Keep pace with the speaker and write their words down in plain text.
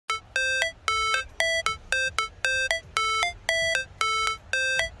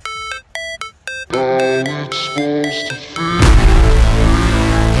Never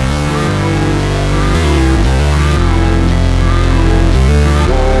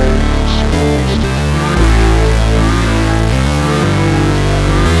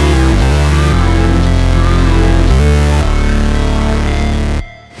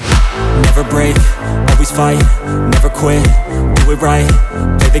break, always fight, never quit, do it right,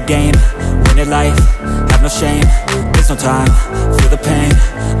 play the game, win it life, have no shame, there's no time, feel the pain,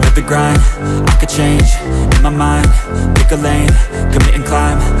 live the grind, I could change, in my mind, pick a lane, commit and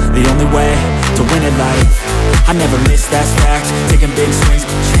climb, the only way to win it life. I never miss, that's fact, taking big swings,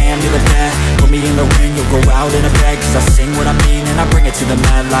 put your hand to the bat, put me in the ring, you'll go out in a bag, cause I sing what I mean and I bring it to the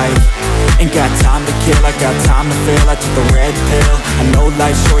mad light. Ain't got time to kill, I got time to feel, I took the red pill, I know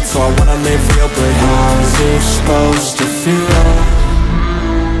life's short so I wanna live real, but how's it supposed to feel?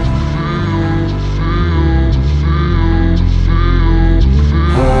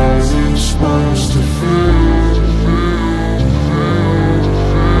 How's it supposed to feel?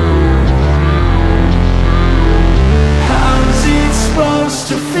 How's it supposed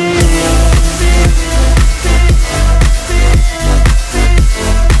to feel?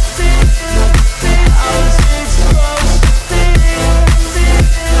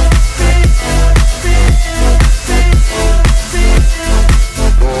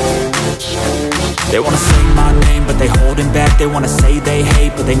 They wanna say my name, but they holding back. They wanna say they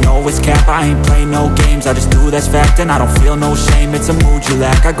hate, but they know it's cap. I ain't play no games, I just do that's fact. And I don't feel no shame, it's a mood you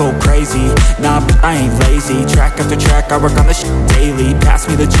lack. I go crazy, nah, but I ain't lazy. Track after track, I work on this shit daily. Pass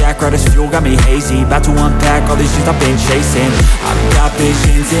me the jack, right as fuel, got me hazy. About to unpack all these shit I've been chasing. I've got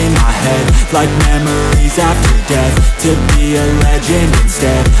visions in my head, like memories after death. To be a legend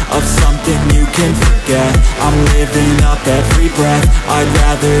instead of something you can forget. I'm living up every breath, I'd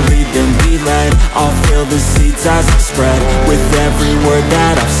rather lead than be led. I'll fill the seats as I spread with every word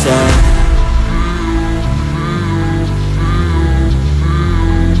that I've said.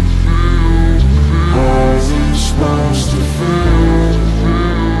 How's it supposed to feel?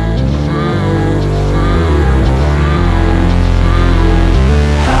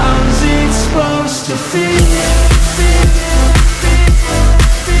 How's it supposed to feel?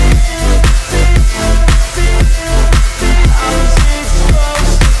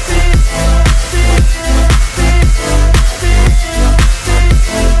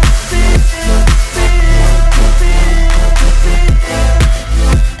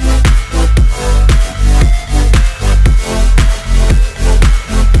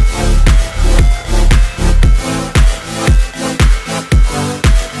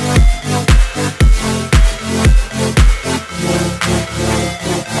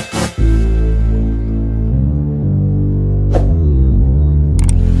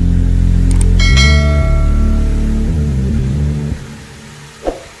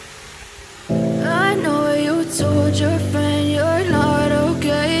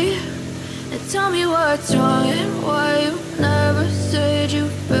 What's wrong and why you never said you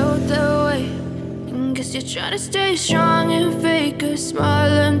felt that way? And guess you're trying to stay strong and fake a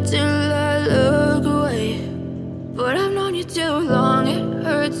smile until I look away. But I've known you too long, it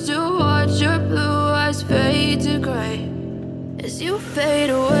hurts to watch your blue eyes fade to gray as you fade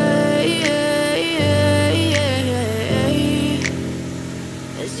away,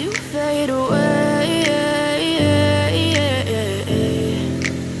 as you fade away.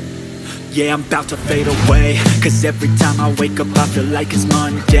 Yeah, I'm about to fade away, cause every time I wake up I feel like it's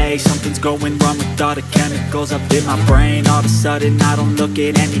Monday. Something's going wrong with all the chemicals up in my brain. All of a sudden I don't look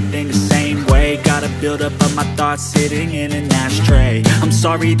at anything the same way. Got a buildup of my thoughts sitting in an ashtray. I'm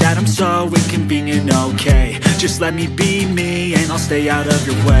sorry that I'm so inconvenient, okay. Just let me be me and I'll stay out of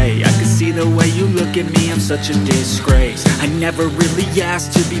your way. I can see the way you look at me, I'm such a disgrace. I never really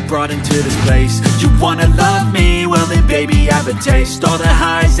asked to be brought into this place. You wanna love me? Well then baby I have a taste. All the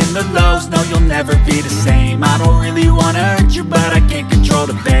highs and the lows, no you'll never be the same. I don't really wanna hurt you but I can't control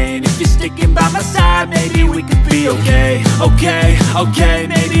the pain. If you're sticking by my side maybe we could be okay. Okay,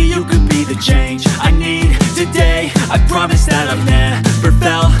 maybe you could be the change I need today. I promise that I've never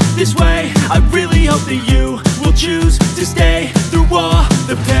felt this way. I really hope that you will choose to stay through all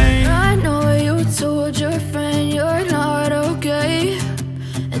the pain. I know you told your friend you're not okay,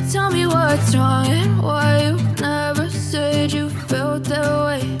 and tell me what's wrong and why you never said you felt that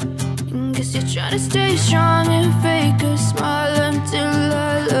way. And guess you're trying to stay strong and fake a smile until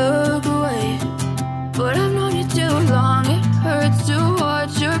I look away. But I've known you too long, it hurts to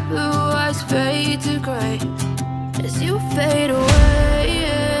watch your blue eyes fade to gray as you fade away,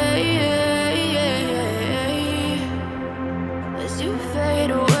 as you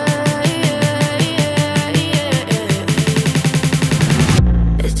fade away,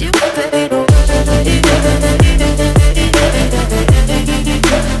 as you fade away.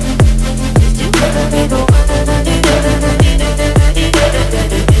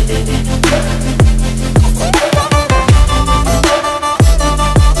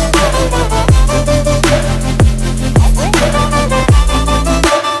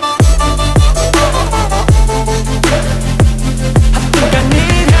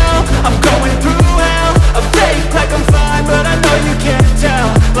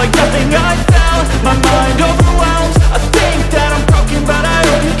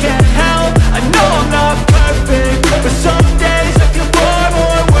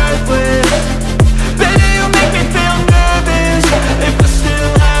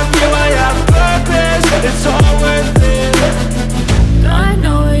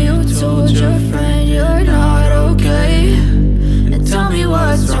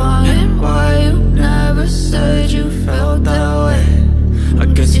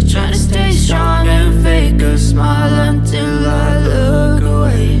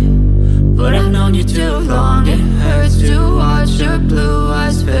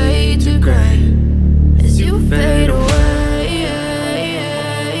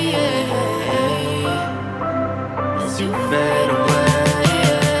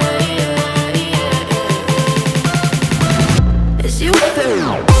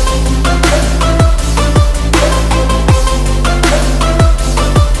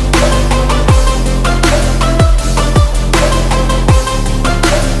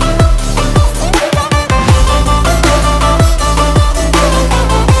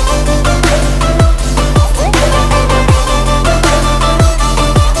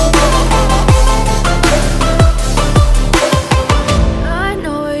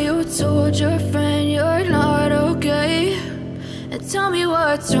 Tell me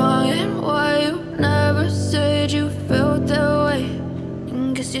what's wrong and why you never said you felt that way.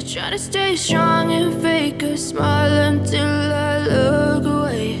 Guess you're trying to stay strong and fake a smile until I look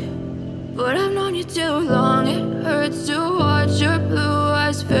away. But I've known you too long, it hurts to watch your blue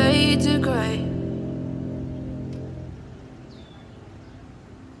eyes fade to gray.